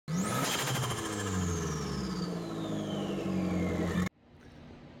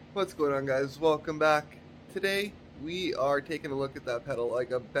What's going on, guys? Welcome back. Today we are taking a look at that pedal, like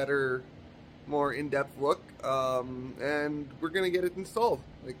a better, more in-depth look, and we're gonna get it installed.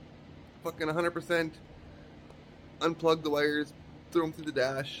 Like fucking 100%. Unplug the wires, throw them through the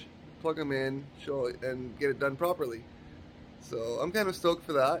dash, plug them in, show it, and get it done properly. So I'm kind of stoked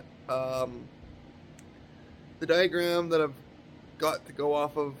for that. The diagram that I've got to go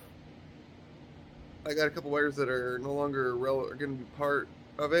off of, I got a couple wires that are no longer are going to be part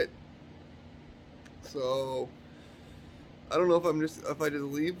of it. So I don't know if if I just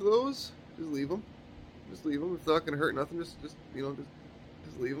leave those, just leave them. It's not going to hurt nothing. Just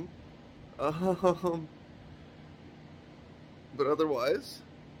leave them. But otherwise,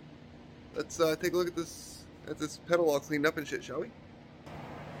 let's take a look at this pedal all cleaned up and shit, shall we?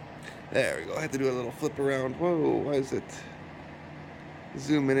 There we go. I had to do a little flip around. Whoa, why is it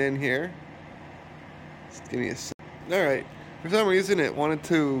zooming in here? Just give me a sec. Alright, for some reason it wanted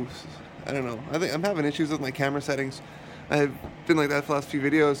to, I don't know, I think I'm having issues with my camera settings. I've been like that for the last few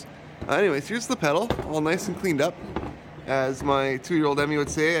videos. Anyways, here's the pedal, all nice and cleaned up. As my 2-year-old Emmy would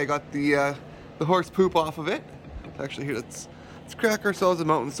say, I got the horse poop off of it. Actually, here, let's crack ourselves a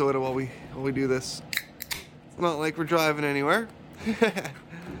mountain soda while we do this. It's not like we're driving anywhere.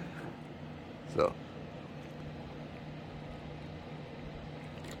 So.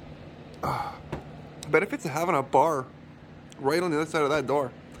 Benefits of having a bar right on the other side of that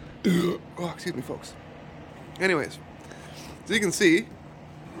door. Oh, excuse me, folks. Anyways, so you can see,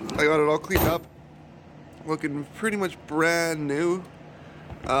 I got it all cleaned up, looking pretty much brand new.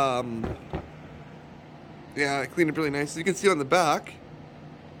 Yeah, I cleaned it really nice. As you can see on the back,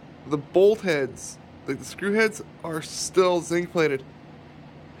 the bolt heads, like the screw heads, are still zinc plated.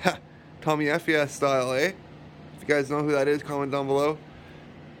 Ha! Tommy FES style, eh? If you guys know who that is, comment down below.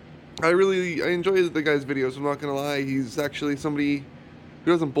 I enjoy the guy's videos, I'm not gonna lie. He's actually somebody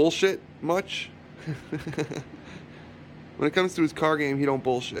who doesn't bullshit much. When it comes to his car game, he don't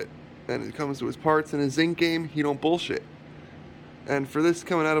bullshit. And when it comes to his parts and his zinc game, he don't bullshit. And for this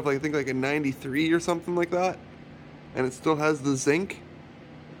coming out of, like, I think like a 93 or something like that, and it still has the zinc,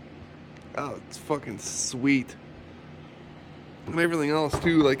 oh, it's fucking sweet. And everything else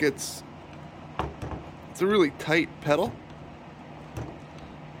too, like it's a really tight pedal,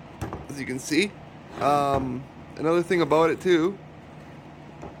 as you can see. Another thing about it too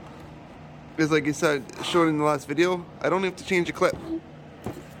is, like I said, showed in the last video, I don't have to change a clip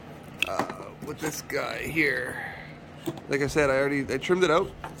with this guy here. Like I said, I trimmed it out.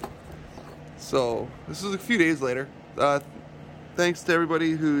 So this is a few days later. Thanks to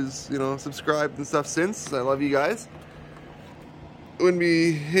everybody who's subscribed and stuff since. I love you guys. I wouldn't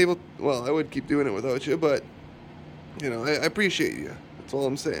be able, well, I would keep doing it without you, but I appreciate you. That's all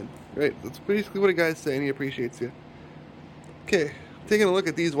I'm saying, right? That's basically what a guy's saying. He appreciates you. Okay, taking a look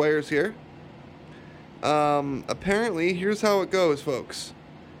at these wires here. Apparently, here's how it goes, folks.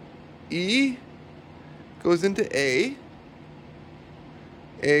 E goes into A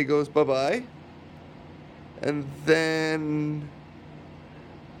goes bye-bye, and then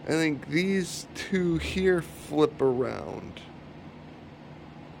I think these two here flip around.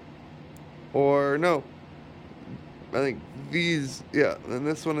 Or no, I think these, yeah, and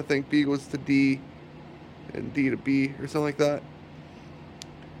this one I think B goes to D and D to B or something like that.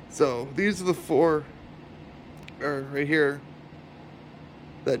 So these are the four right here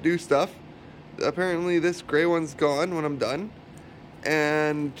that do stuff. Apparently this gray one's gone when I'm done.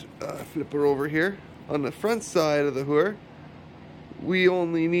 And flip her over here. On the front side of the hood, we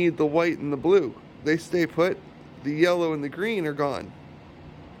only need the white and the blue. They stay put. The yellow and the green are gone.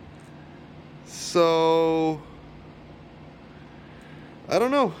 So I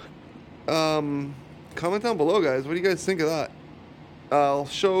don't know. Comment down below, guys. What do you guys think of that? I'll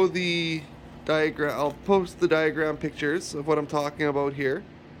show the diagram. I'll post the diagram pictures of what I'm talking about here,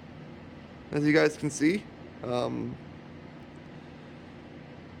 as you guys can see.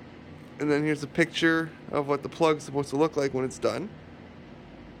 And then here's a picture of what the plug's supposed to look like when it's done.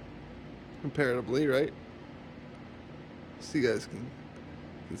 Comparatively, right? So you guys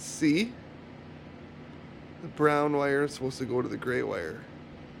can see. The brown wire is supposed to go to the gray wire.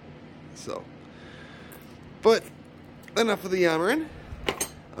 So. But enough of the yammering.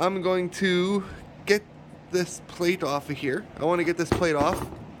 I'm going to get this plate off of here. I want to get this plate off.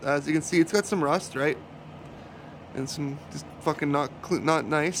 As you can see, it's got some rust, right? And some just fucking not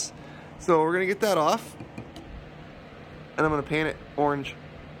nice. So we're gonna get that off, and I'm gonna paint it orange.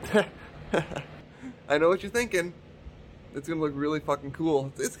 I know what you're thinking. It's gonna look really fucking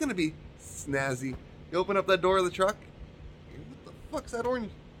cool. It's gonna be snazzy. You open up that door of the truck, what the fuck's that orange?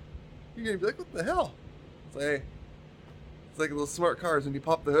 You're gonna be like, what the hell? It's like, hey, It's like those smart cars when you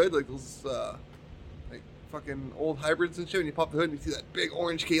pop the hood, like those like fucking old hybrids and shit. When you pop the hood and you see that big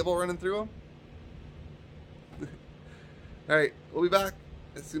orange cable running through them. All right, we'll be back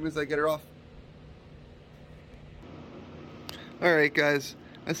as soon as I get her off. All right, guys,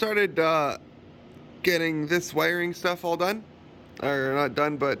 I started getting this wiring stuff all done, or not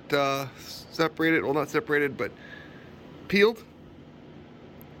done, but separated. Well, not separated, but peeled,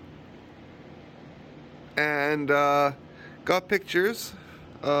 and got pictures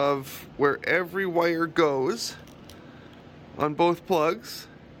of where every wire goes on both plugs,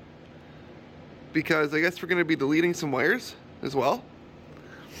 because I guess we're going to be deleting some wires as well.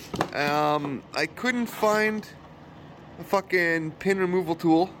 I couldn't find a fucking pin removal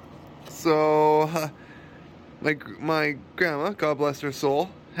tool, so my grandma, God bless her soul,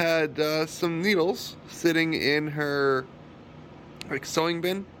 had some needles sitting in her like sewing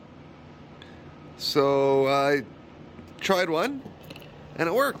bin. So I tried one and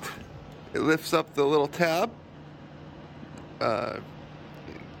it worked. It lifts up the little tab.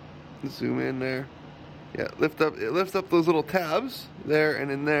 Zoom in there. Yeah, it lifts up those little tabs there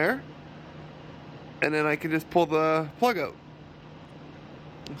and in there. And then I can just pull the plug out.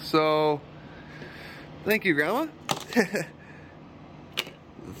 So thank you, Grandma.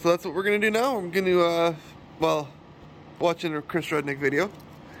 So that's what we're gonna do now. I'm gonna well, watching a Chris Rudnick video,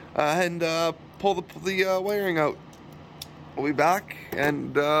 and pull the wiring out. We'll be back,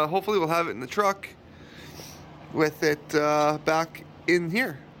 and hopefully we'll have it in the truck with it back in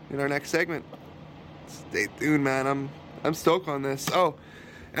here in our next segment. Stay tuned, man. I'm stoked on this. Oh,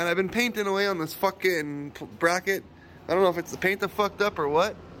 and I've been painting away on this fucking bracket. I don't know if it's the paint that fucked up or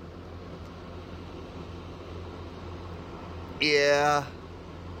what. Yeah.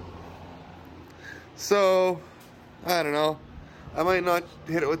 So, I don't know. I might not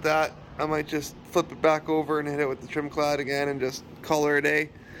hit it with that. I might just flip it back over and hit it with the trim clad again and just call her a day.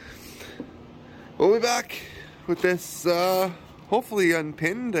 We'll be back with this, hopefully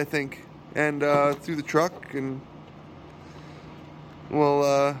unpinned, I think, and through the truck, and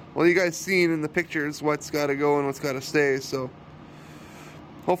well, you guys seen in the pictures what's got to go and what's got to stay, so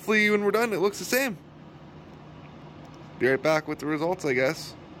hopefully when we're done it looks the same. Be right back with the results, I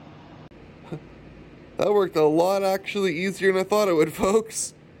guess. That worked a lot actually easier than I thought it would,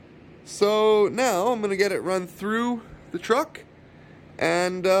 folks. So now I'm gonna get it run through the truck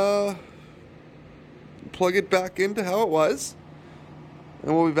and plug it back into how it was,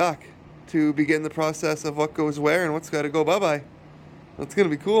 and we'll be back to begin the process of what goes where and what's got to go bye-bye. That's gonna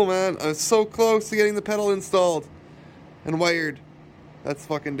be cool, man. I was so close to getting the pedal installed and wired. That's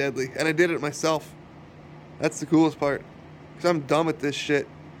fucking deadly. And I did it myself. That's the coolest part, because I'm dumb at this shit.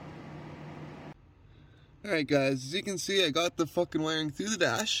 Alright guys, as you can see, I got the fucking wiring through the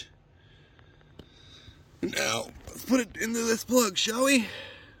dash. Now, let's put it into this plug, shall we?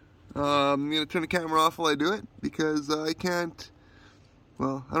 I'm gonna turn the camera off while I do it, because I can't,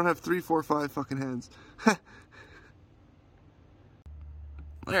 well, I don't have 3, 4, 5 fucking hands.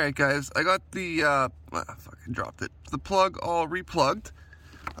 Alright guys, I got the, I fucking dropped it. The plug all replugged.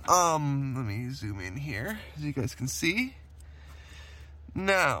 Let me zoom in here, as you guys can see.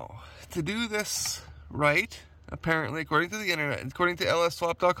 Now, to do this right, apparently, according to the internet, according to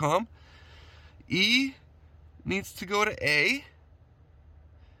LSSwap.com, E needs to go to A,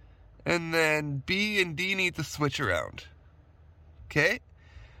 and then B and D need to switch around. Okay?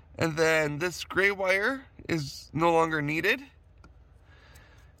 And then this gray wire is no longer needed.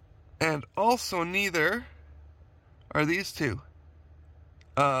 And also neither are these two.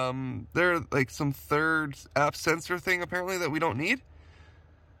 They're like some third app sensor thing apparently that we don't need.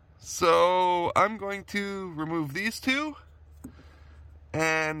 So I'm going to remove these two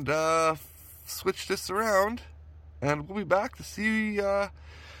and switch this around, and we'll be back to see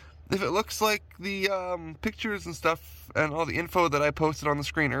if it looks like the pictures and stuff and all the info that I posted on the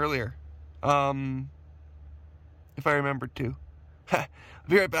screen earlier. If I remembered to. I'll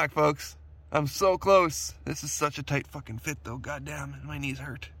be right back, folks. I'm so close. This is such a tight fucking fit though, goddamn, my knees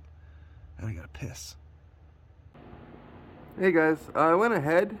hurt. And I gotta piss. Hey guys, I went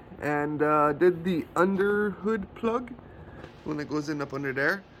ahead and did the under hood plug when it goes in up under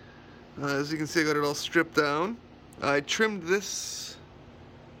there. As you can see, I got it all stripped down. I trimmed this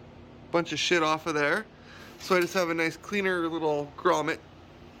bunch of shit off of there, so I just have a nice cleaner little grommet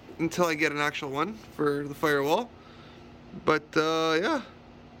until I get an actual one for the firewall. But yeah,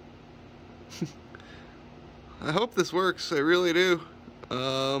 I hope this works. I really do. So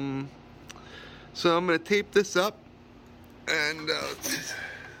I'm gonna tape this up. And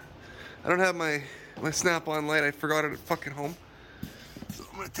I don't have my snap-on light. I forgot it at fucking home. So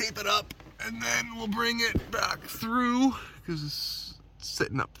I'm gonna tape it up And then we'll bring it back through, because it's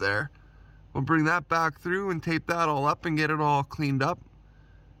sitting up there. We'll bring that back through and tape that all up and get it all cleaned up.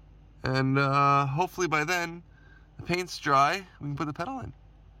 And hopefully by then, the paint's dry, we can put the pedal in.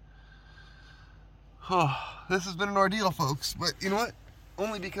 Oh, this has been an ordeal, folks. But you know what?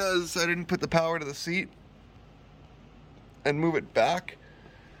 Only because I didn't put the power to the seat and move it back.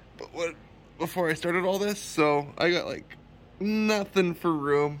 But what before I started all this, so I got like nothing for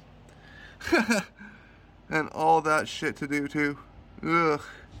room. And all that shit to do too. Ugh.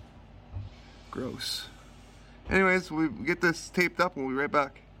 Gross. Anyways, we get this taped up and we'll be right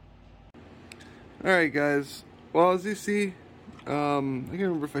back. Alright guys, well as you see, I can't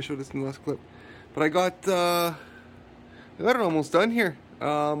remember if I showed this in the last clip, but I got it almost done here.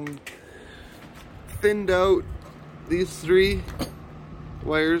 Thinned out these 3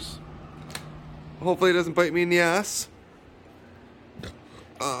 wires. Hopefully it doesn't bite me in the ass.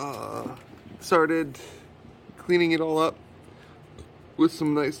 Started cleaning it all up with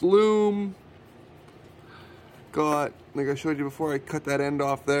some nice loom. Got, like I showed you before, I cut that end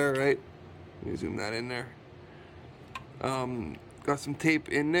off there, right? Let me zoom that in there. Got some tape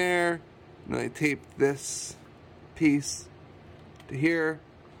in there. And I taped this piece to here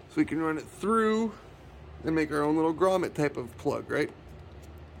so we can run it through and make our own little grommet type of plug, right?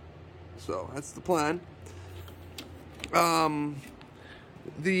 So that's the plan. Let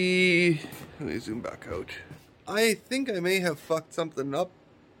me zoom back out. I think I may have fucked something up,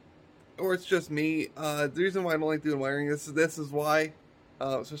 or it's just me. The reason why I don't like doing wiring, this is why,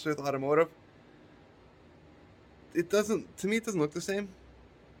 especially with automotive. It doesn't, to me it doesn't look the same.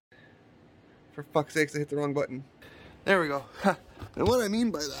 For fuck's sakes, I hit the wrong button. There we go. And what I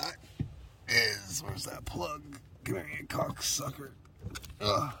mean by that is, where's that plug? Come here, you cocksucker.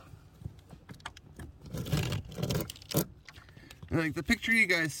 Ugh. Like the picture you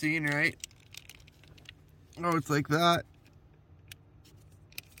guys seen, right? Oh, it's like that.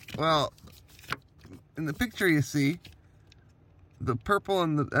 Well, in the picture you see, the purple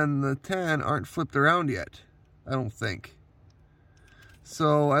and the tan aren't flipped around yet. I don't think.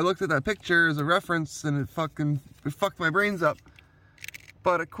 So I looked at that picture as a reference and it fucked my brains up.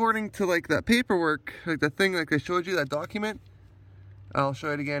 But according to like that paperwork, like the thing like I showed you, that document, I'll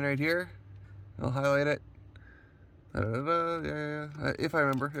show it again right here. I'll highlight it. Yeah. If I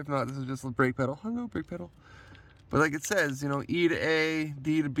remember. If not, this is just a brake pedal. Hello, brake pedal. But like it says, you know, E to A,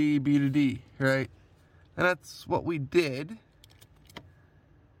 D to B, B to D, right? And that's what we did.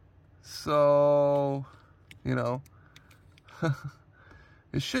 So, you know,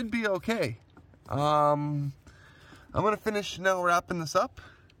 it should be okay. I'm gonna finish now wrapping this up,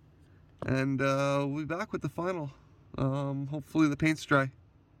 and we'll be back with the final. Hopefully the paint's dry.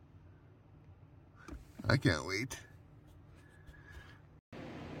 I can't wait.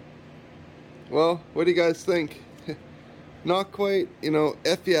 Well, what do you guys think? Not quite, you know,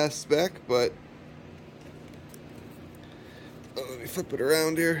 FES spec, but let me flip it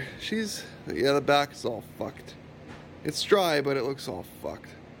around here. Yeah, the back is all fucked. It's dry, but it looks all fucked.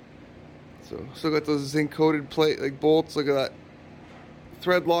 So, still got those zinc coated plate, like bolts. Look at that.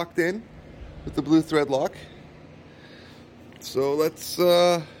 Thread locked in with the blue thread lock. So let's,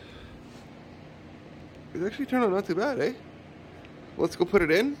 it actually turned out not too bad, eh? Let's go put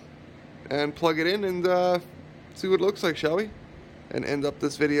it in and plug it in and see what it looks like, shall we? And end up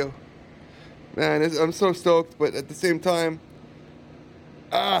this video. Man, I'm so stoked, but at the same time,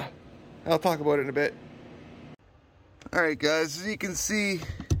 I'll talk about it in a bit. Alright guys, as you can see,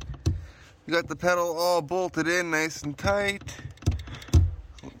 we got the pedal all bolted in nice and tight.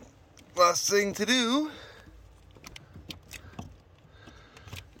 Last thing to do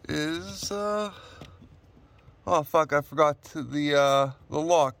is, oh fuck, I forgot the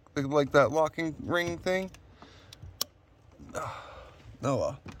lock, like that locking ring thing.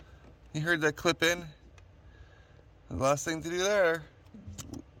 No, you heard that clip in? The last thing to do there,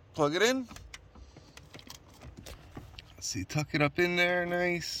 plug it in. Let's see, tuck it up in there,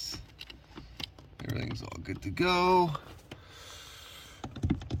 nice. Everything's all good to go.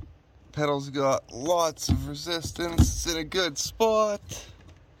 Pedal's got lots of resistance, it's in a good spot.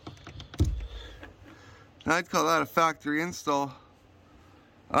 I'd call that a factory install.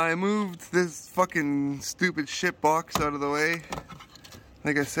 I moved this fucking stupid shit box out of the way.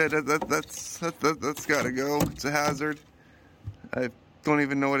 Like I said, that's gotta go. It's a hazard. I don't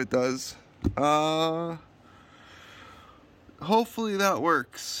even know what it does. Hopefully that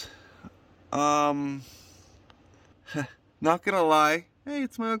works. Not gonna lie. Hey,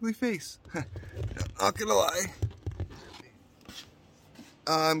 it's my ugly face. Not gonna lie.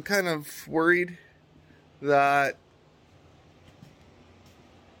 I'm kind of worried that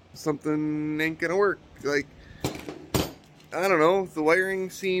something ain't gonna work. Like, I don't know, the wiring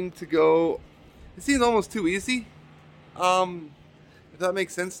seemed to go, it seemed almost too easy. If that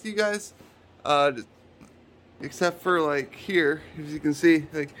makes sense to you guys. Except for like here, as you can see,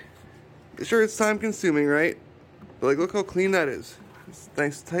 like, sure it's time consuming, right? But like, look how clean that is. It's a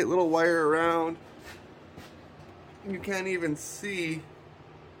nice tight little wire around. You can't even see,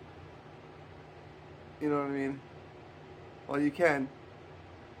 you know what I mean? Well, you can,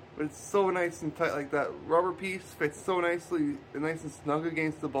 but it's so nice and tight. Like, that rubber piece fits so nicely, nice and snug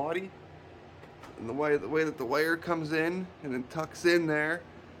against the body. And the way that the wire comes in and then tucks in there.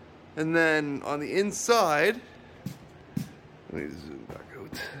 And then on the inside, let me zoom back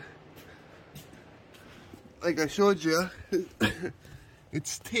out. Like I showed you,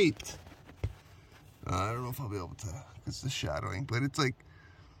 it's taped. I don't know if I'll be able to, because the shadowing, but it's like,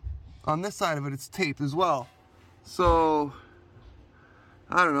 on this side of it, it's taped as well. So,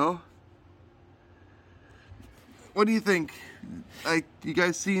 I don't know. What do you think? Like, you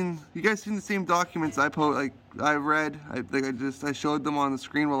guys seen the same documents I read? I showed them on the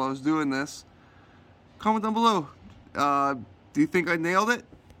screen while I was doing this. Comment down below. Do you think I nailed it?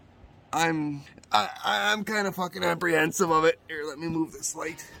 I'm kind of fucking apprehensive of it. Here, let me move this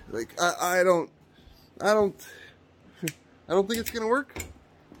light. Like, I don't think it's gonna work,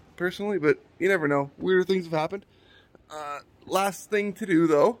 personally, but you never know. Weird things have happened. Last thing to do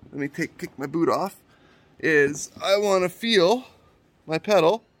though, let me kick my boot off, is I want to feel my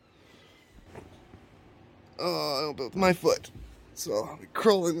pedal with my foot. So I'll be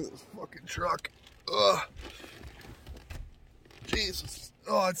crawling into this fucking truck. Ugh. Jesus.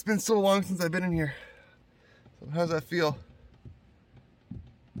 Oh, it's been so long since I've been in here. So how does that feel?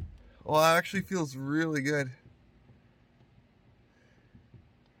 Well, it actually feels really good.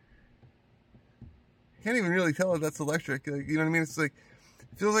 Can't even really tell if that's electric. Like, you know what I mean? It's like,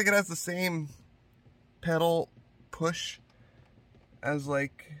 it feels like it has the same pedal push as,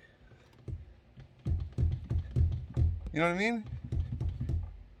 like, you know what I mean?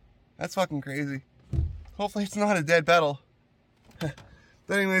 That's fucking crazy. Hopefully it's not a dead pedal.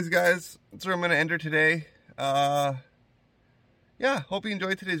 But anyways, guys, that's where I'm gonna end her today. Yeah, hope you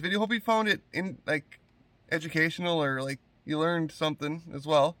enjoyed today's video. Hope you found it educational, or like you learned something as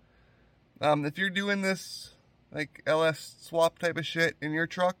well. If you're doing this like LS swap type of shit in your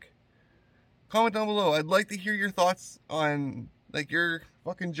truck, comment down below. I'd like to hear your thoughts on like your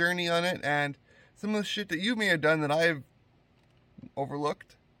fucking journey on it, and some of the shit that you may have done that I've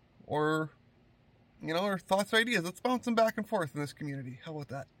overlooked, or you know, or thoughts or ideas. Let's bounce them back and forth in this community. How about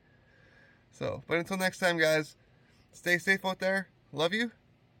that? So, but until next time, guys, stay safe out there. Love you.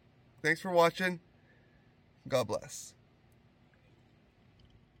 Thanks for watching. God bless.